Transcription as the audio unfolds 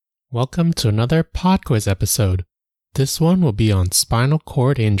Welcome to another PodQuiz episode. This one will be on spinal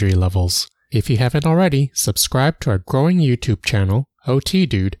cord injury levels. If you haven't already, subscribe to our growing YouTube channel, OT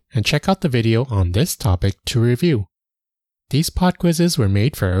Dude, and check out the video on this topic to review. These PodQuizzes were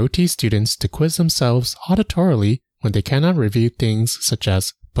made for OT students to quiz themselves auditorily when they cannot review things such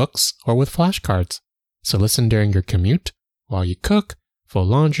as books or with flashcards. So listen during your commute, while you cook, fold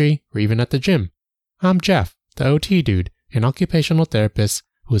laundry, or even at the gym. I'm Jeff, the OT Dude, an occupational therapist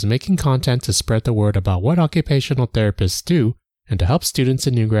who is making content to spread the word about what occupational therapists do and to help students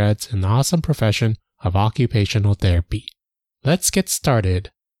and new grads in the awesome profession of occupational therapy. Let's get started.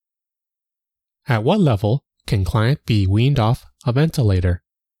 At what level can client be weaned off a ventilator?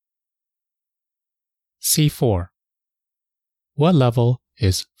 C4. What level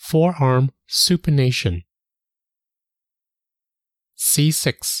is forearm supination?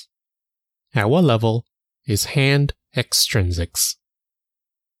 C6. At what level is hand extrinsics?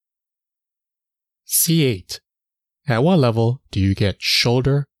 C8. At what level do you get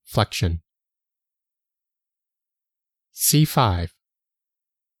shoulder flexion? C5.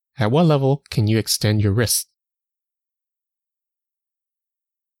 At what level can you extend your wrist?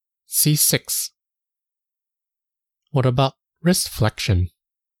 C6. What about wrist flexion?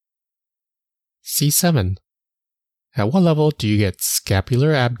 C7. At what level do you get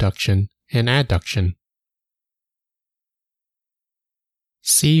scapular abduction and adduction?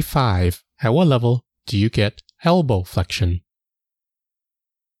 C5. At what level do you get elbow flexion?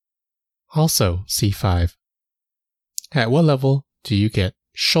 Also C5. At what level do you get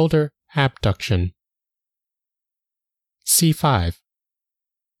shoulder abduction? C5.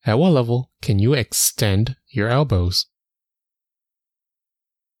 At what level can you extend your elbows?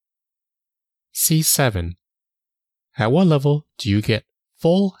 C7. At what level do you get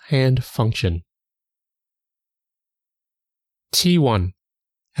full hand function? T1.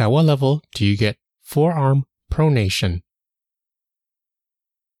 At what level do you get forearm pronation?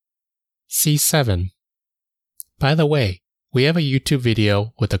 C7. By the way, we have a YouTube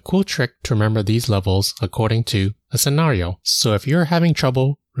video with a cool trick to remember these levels according to a scenario. So if you're having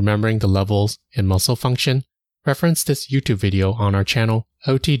trouble remembering the levels in muscle function, reference this YouTube video on our channel,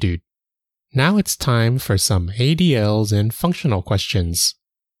 OT Dude. Now it's time for some ADLs and functional questions.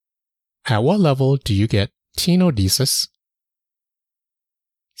 At what level do you get tenodesis?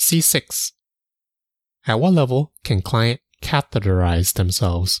 C6. At what level can client catheterize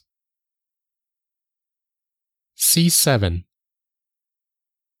themselves? C7.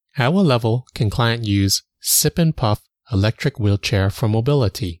 At what level can client use sip and puff electric wheelchair for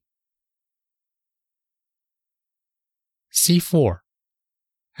mobility? C4.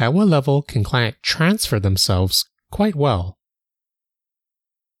 At what level can client transfer themselves quite well?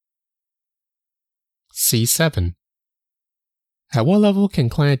 C7. At what level can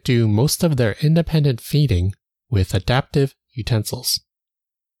client do most of their independent feeding with adaptive utensils?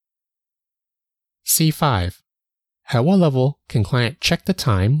 C5. At what level can client check the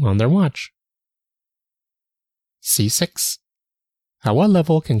time on their watch? C6. At what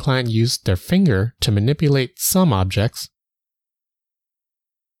level can client use their finger to manipulate some objects?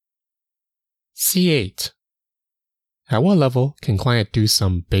 C8. At what level can client do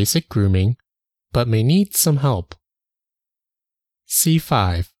some basic grooming but may need some help?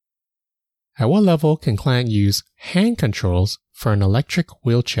 C5. At what level can client use hand controls for an electric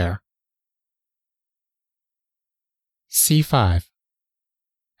wheelchair? C5.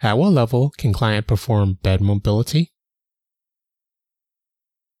 At what level can client perform bed mobility?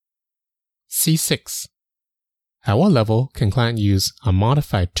 C6. At what level can client use a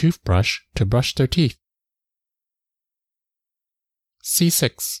modified toothbrush to brush their teeth?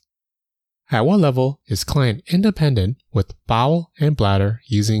 C6. At what level is client independent with bowel and bladder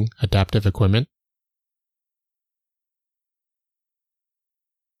using adaptive equipment?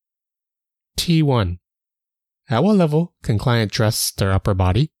 T1. At what level can client dress their upper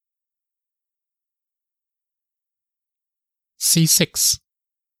body? C6.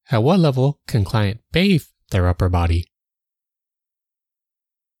 At what level can client bathe their upper body?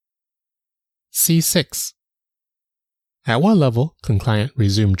 C6. At what level can client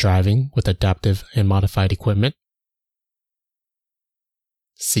resume driving with adaptive and modified equipment?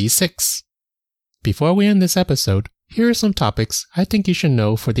 C6. Before we end this episode, here are some topics I think you should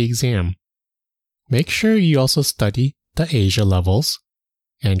know for the exam. Make sure you also study the ASIA levels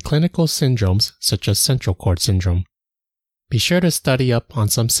and clinical syndromes such as central cord syndrome. Be sure to study up on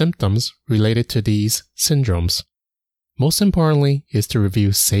some symptoms related to these syndromes. Most importantly is to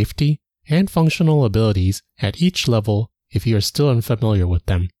review safety and functional abilities at each level if you are still unfamiliar with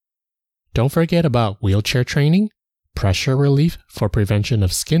them. Don't forget about wheelchair training, pressure relief for prevention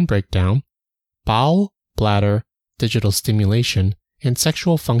of skin breakdown, bowel, bladder, digital stimulation, and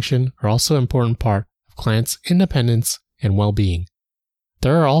sexual function are also an important part of clients' independence and well-being.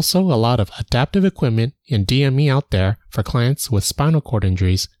 There are also a lot of adaptive equipment and DME out there for clients with spinal cord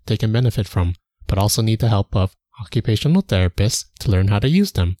injuries they can benefit from, but also need the help of occupational therapists to learn how to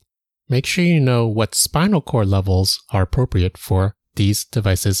use them. Make sure you know what spinal cord levels are appropriate for these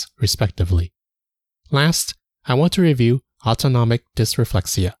devices respectively. Last, I want to review autonomic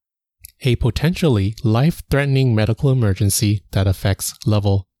dysreflexia, a potentially life-threatening medical emergency that affects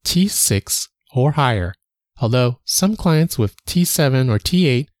level T6 or higher, although some clients with T7 or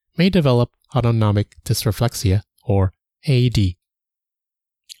T8 may develop autonomic dysreflexia or AD.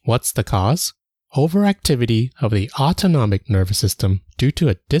 What's the cause? Overactivity of the autonomic nervous system due to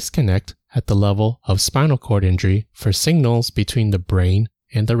a disconnect at the level of spinal cord injury for signals between the brain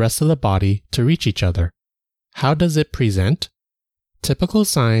and the rest of the body to reach each other. How does it present? Typical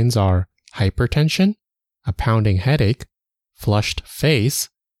signs are hypertension, a pounding headache, flushed face,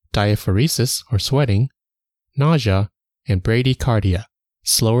 diaphoresis or sweating, nausea, and bradycardia,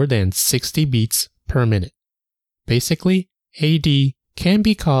 slower than 60 beats per minute. Basically, AD can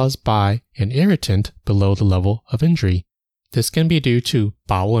be caused by an irritant below the level of injury. This can be due to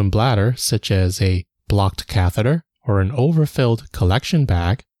bowel and bladder, such as a blocked catheter or an overfilled collection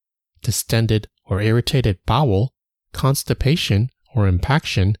bag, distended or irritated bowel, constipation or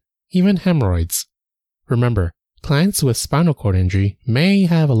impaction, even hemorrhoids. Remember, clients with spinal cord injury may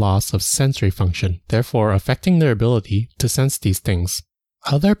have a loss of sensory function, therefore affecting their ability to sense these things.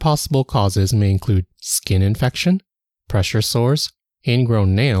 Other possible causes may include skin infection, pressure sores,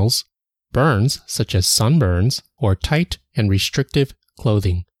 ingrown nails, burns such as sunburns, or tight and restrictive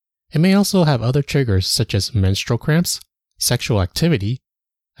clothing. It may also have other triggers such as menstrual cramps, sexual activity,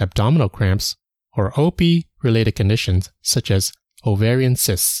 abdominal cramps, or OP-related conditions such as ovarian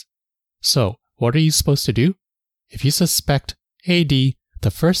cysts. So, what are you supposed to do? If you suspect AD,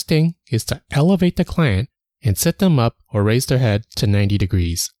 the first thing is to elevate the client and sit them up or raise their head to 90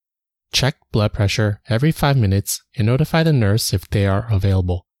 degrees. Check blood pressure every 5 minutes and notify the nurse if they are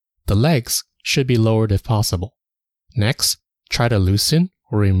available. The legs should be lowered if possible. Next, try to loosen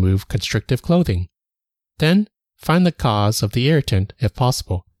or remove constrictive clothing. Then, find the cause of the irritant if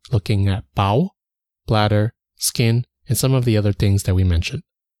possible, looking at bowel, bladder, skin, and some of the other things that we mentioned.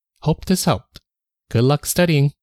 Hope this helped. Good luck studying!